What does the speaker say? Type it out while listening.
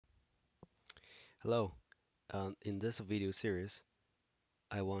Hello. In this video series,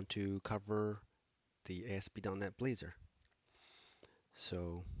 I want to cover the ASP.NET Blazor.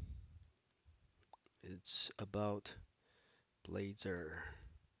 So it's about Blazor.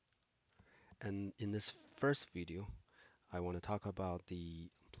 And in this first video, I want to talk about the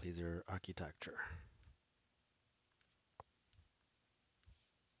Blazor architecture.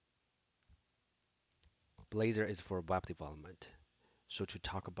 Blazor is for web development. So to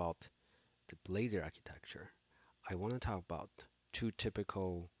talk about the Blazor architecture, I want to talk about two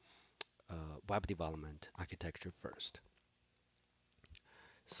typical web development architecture first.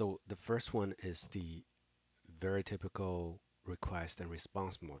 So the first one is the very typical request and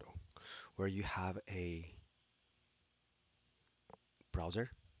response model, where you have a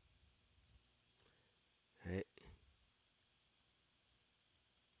browser, right?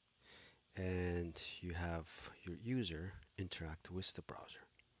 And you have your user interact with the browser.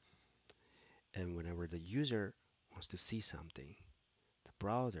 And whenever the user wants to see something, the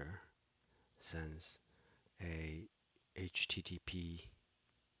browser sends a HTTP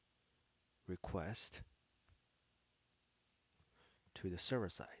request to the server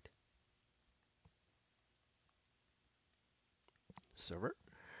side. Server,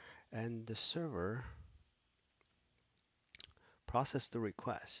 and the server processes the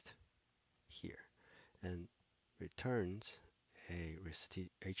request here and returns a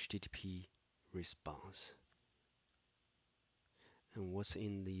HTTP response. And what's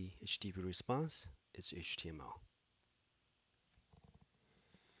in the HTTP response? It's HTML.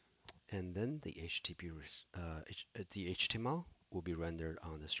 And then the HTML will be rendered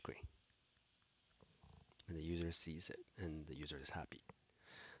on the screen. And the user sees it, and the user is happy.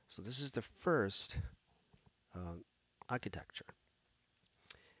 So this is the first uh, architecture.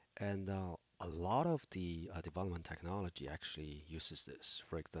 And a lot of the development technology actually uses this.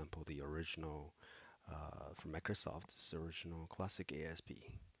 For example, the original from Microsoft, this original classic ASP,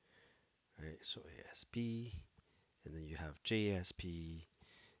 right? So ASP, and then you have JSP,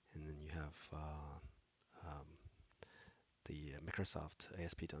 and then you have um, the Microsoft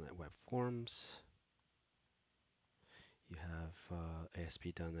ASP.NET Web Forms. You have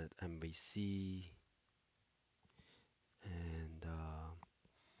ASP.NET MVC and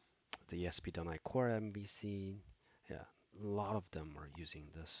the ASP.NET Core MVC. Yeah, a lot of them are using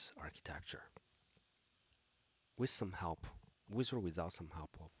this architecture with some help, with or without some help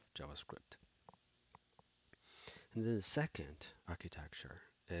of JavaScript. And then the second architecture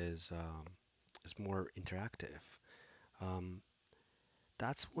is more interactive. Um,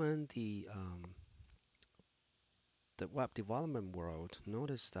 that's when the web development world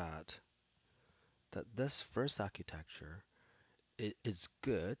noticed that this first architecture is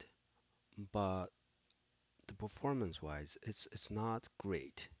good, but the performance-wise, it's not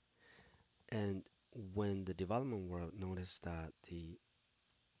great. And when the development world noticed that the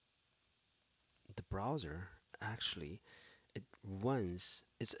browser actually it runs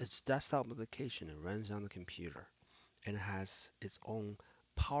its desktop application, it runs on the computer and it has its own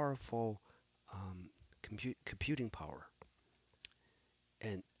powerful computing power.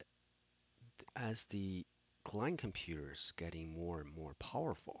 And as the client computers getting more and more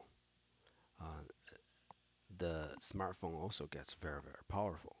powerful, uh, the smartphone also gets very, very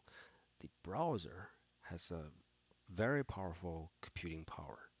powerful. The browser has a very powerful computing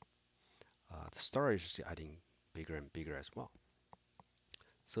power. The storage is getting bigger and bigger as well.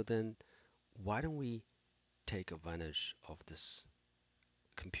 So then, why don't we take advantage of this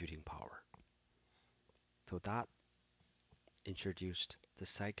computing power? So that introduced the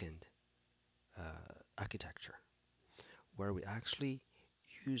second architecture, where we actually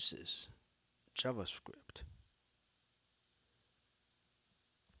uses JavaScript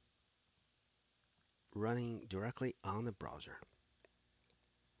running directly on the browser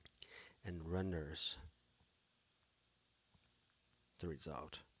and renders the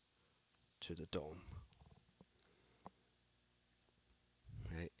result to the DOM,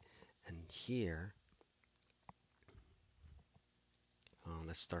 right? And here,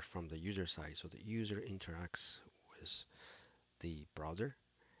 let's start from the user side. So the user interacts with the browser,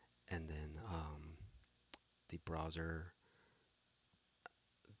 and then the browser,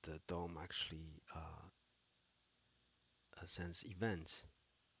 the DOM actually sends events.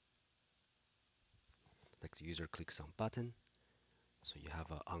 Like the user clicks on button, so you have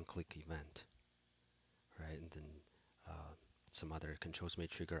an on-click event, right? And then uh, some other controls may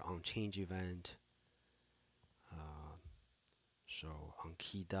trigger on-change event. Uh, so on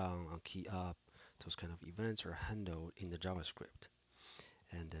key down, on key up, those kind of events are handled in the JavaScript.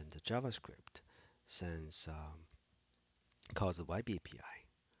 And then the JavaScript sends calls the web API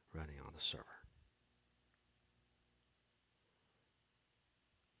running on the server.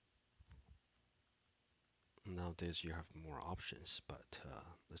 Nowadays you have more options, but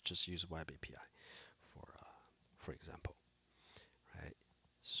let's just use Web API for example, right?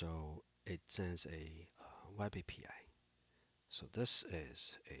 So it sends a Web API. So this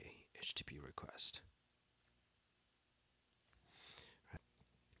is a HTTP request, right?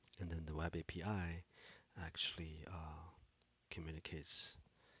 And then the Web API actually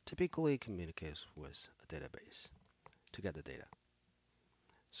typically communicates with a database to get the data.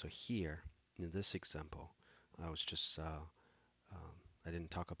 So here in this example, I was just I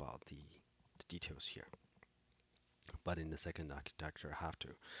didn't talk about the details here, but in the second architecture I have to.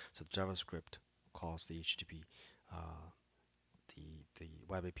 So JavaScript calls the HTTP, uh, the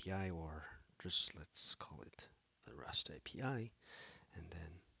web API, or just let's call it the REST API, and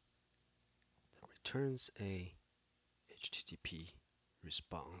then it returns a HTTP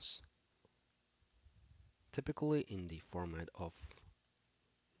response, typically in the format of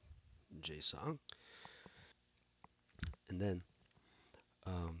JSON, and then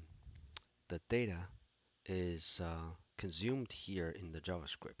um, the data is consumed here in the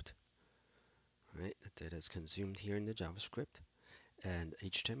JavaScript, right? The data is consumed here in the JavaScript, and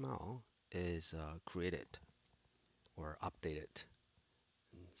HTML is created or updated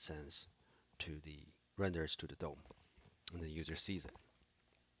and sends to the renders to the DOM, and the user sees it.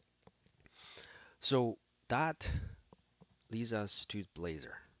 So that leads us to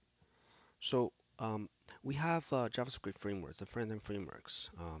Blazor. So we have JavaScript frameworks, the front-end frameworks.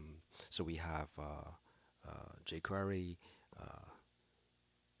 So we have jQuery. Uh,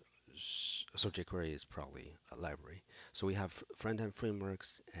 so jQuery is probably a library. So we have front-end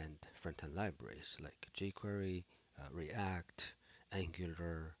frameworks and front-end libraries like jQuery, React,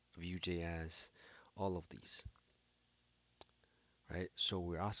 Angular, Vue.js, all of these, right? So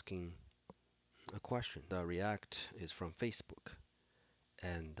we're asking a question. The React is from Facebook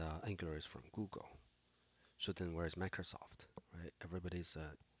and Angular is from Google. So then where's Microsoft, right? Everybody's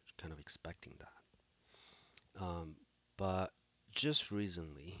kind of expecting that. But just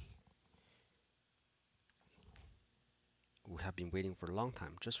recently, we have been waiting for a long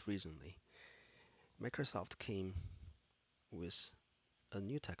time. Just recently, Microsoft came with a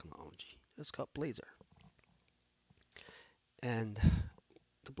new technology. It's called Blazor. And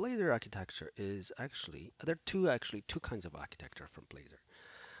the Blazor architecture is there are two kinds of architecture from Blazor.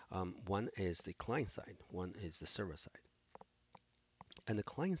 One is the client side, one is the server side. And the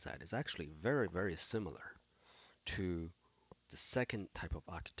client side is actually very, very similar to the second type of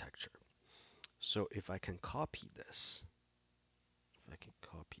architecture. So if I can copy this,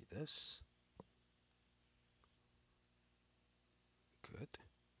 good,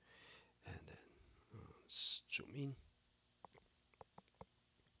 and then zoom in.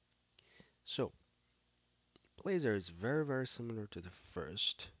 So Blazor is very, very similar to the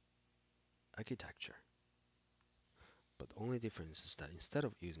first architecture, but the only difference is that instead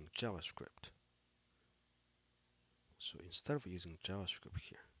of using JavaScript,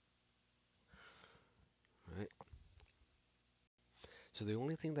 here, right? So the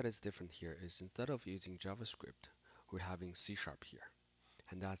only thing that is different here is instead of using JavaScript, we're having C# here.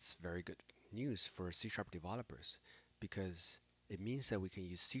 And that's very good news for C# developers because it means that we can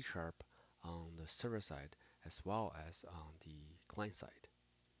use C# on the server side as well as on the client side.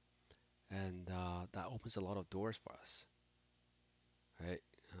 And that opens a lot of doors for us, right?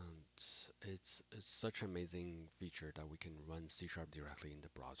 And it's such an amazing feature that we can run C# directly in the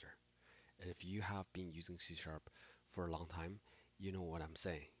browser. And if you have been using C# for a long time, you know what I'm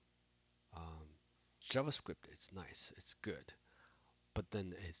saying. Um, JavaScript is nice, it's good, but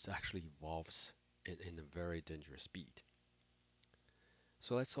then it actually evolves in a very dangerous speed.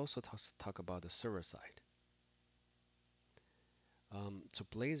 So let's also talk about the server side. So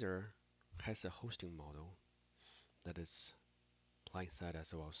Blazor has a hosting model that is client side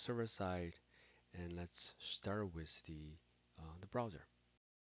as well as server side, and let's start with the browser.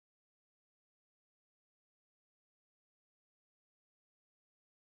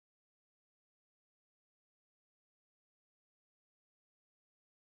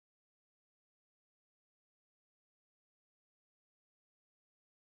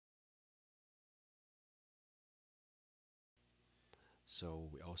 So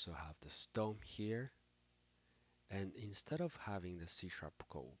we also have the DOM here, and instead of having the C#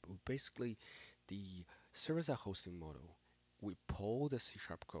 code, basically the server-side hosting model, we pull the C#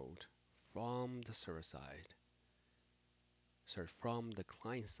 code from the server side, from the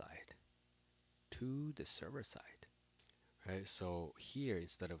client side to the server side. Right, so here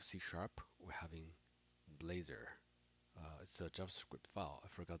instead of C#, we're having Blazor. It's a JavaScript file. I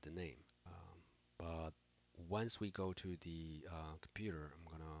forgot the name. But once we go to the computer,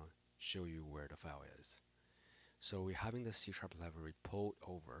 I'm gonna show you where the file is. So we're having the C# library pulled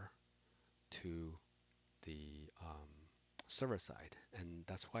over to the server side, and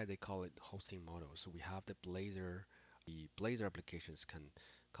that's why they call it hosting model. So we have the Blazor applications can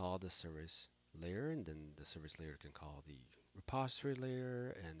call the service layer, and then the service layer can call the repository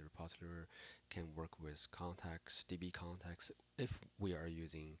layer, and the repository layer can work with context, DB context, if we are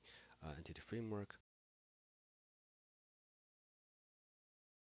using Entity Framework.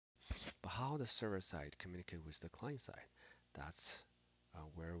 But how the server side communicate with the client side, that's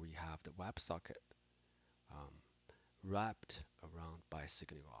where we have the WebSocket um, wrapped around by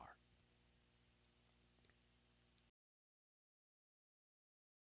signal R.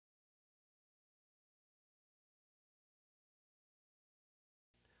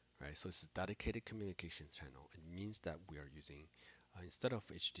 Right? So it's a dedicated communication channel. It means that we are using, instead of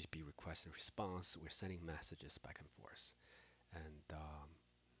HTTP request and response, we're sending messages back and forth. And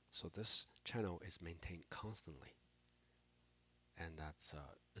so this channel is maintained constantly. And that's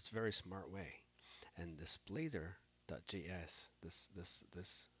it's a very smart way. And this Blazor.js,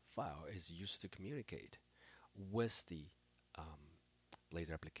 this file is used to communicate with the um,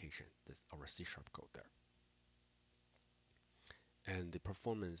 Blazor application, this our C# code there. And the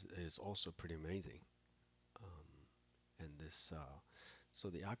performance is also pretty amazing. And this so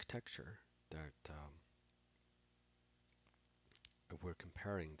the architecture that we're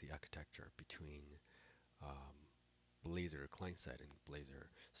comparing the architecture between um, Blazor client side and Blazor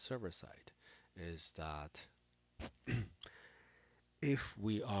server side is that if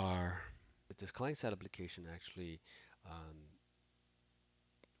we are with this client side application, actually um,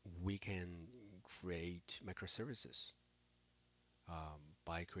 we can create microservices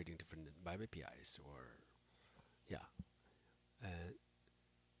by creating different web APIs or yeah. Uh,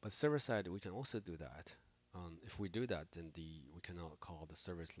 But server side, we can also do that. If we do that, then we cannot call the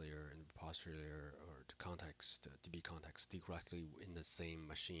service layer and repository layer or the context, DB context directly in the same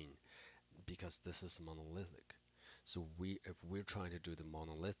machine because this is monolithic. So if we're trying to do the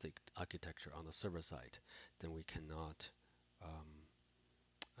monolithic architecture on the server side, then we cannot, um,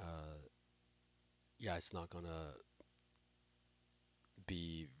 uh, yeah, it's not gonna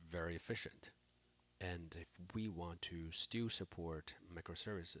be very efficient. And if we want to still support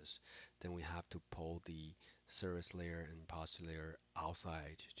microservices, then we have to pull the service layer and policy layer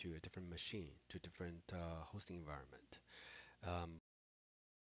outside to a different machine, to a different hosting environment. Um,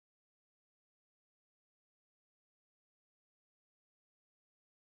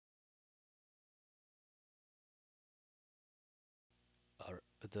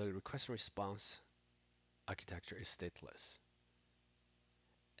 the request and response architecture is stateless.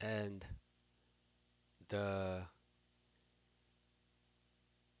 And the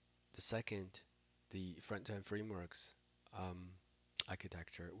the second, the front-end frameworks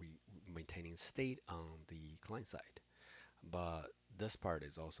architecture, we maintaining state on the client side. But this part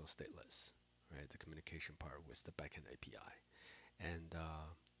is also stateless, right? The communication part with the backend API. And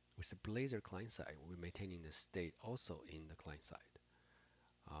with the Blazor client side, we're maintaining the state also in the client side.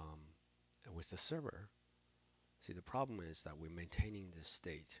 Um, and with the server, see the problem is that we're maintaining the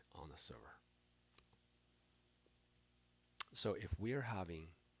state on the server. So if we're having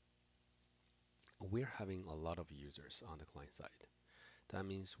a lot of users on the client side, that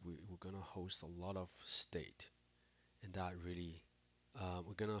means we're gonna host a lot of state, and that really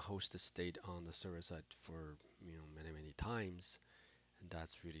we're gonna host the state on the server side for many times, and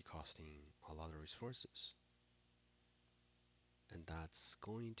that's really costing a lot of resources, and that's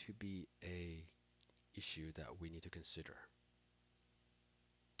going to be a issue that we need to consider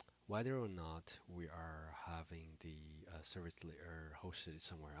whether or not we are having the service layer hosted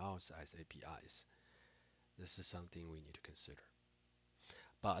somewhere else as APIs. This is something we need to consider,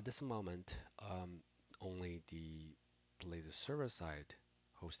 but at this moment only the Blazor server side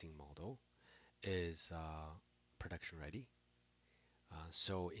hosting model is production ready.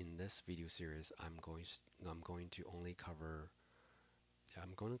 So in this video series, I'm going to only cover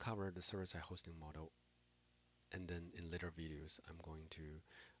I'm going to cover the server-side hosting model, and then in later videos, I'm going to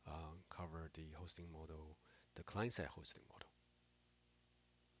cover the hosting model, the client-side hosting model.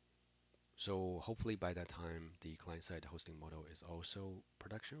 So hopefully by that time, the client-side hosting model is also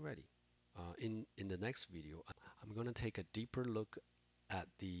production ready. In the next video, I'm going to take a deeper look at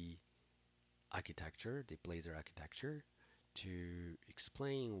the architecture, the Blazor architecture, to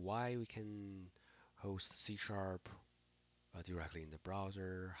explain why we can host C# directly in the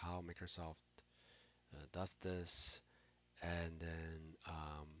browser, how Microsoft does this, and then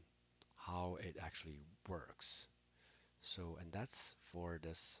how it actually works. So, and that's for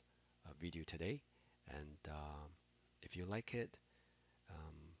this video today. And if you like it,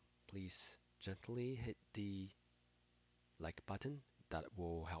 um, please gently hit the like button. That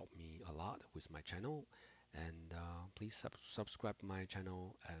will help me a lot with my channel. And please subscribe my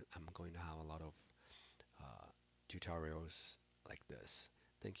channel. And I'm going to have a lot of uh, tutorials like this.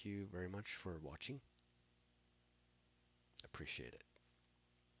 Thank you very much for watching. Appreciate it.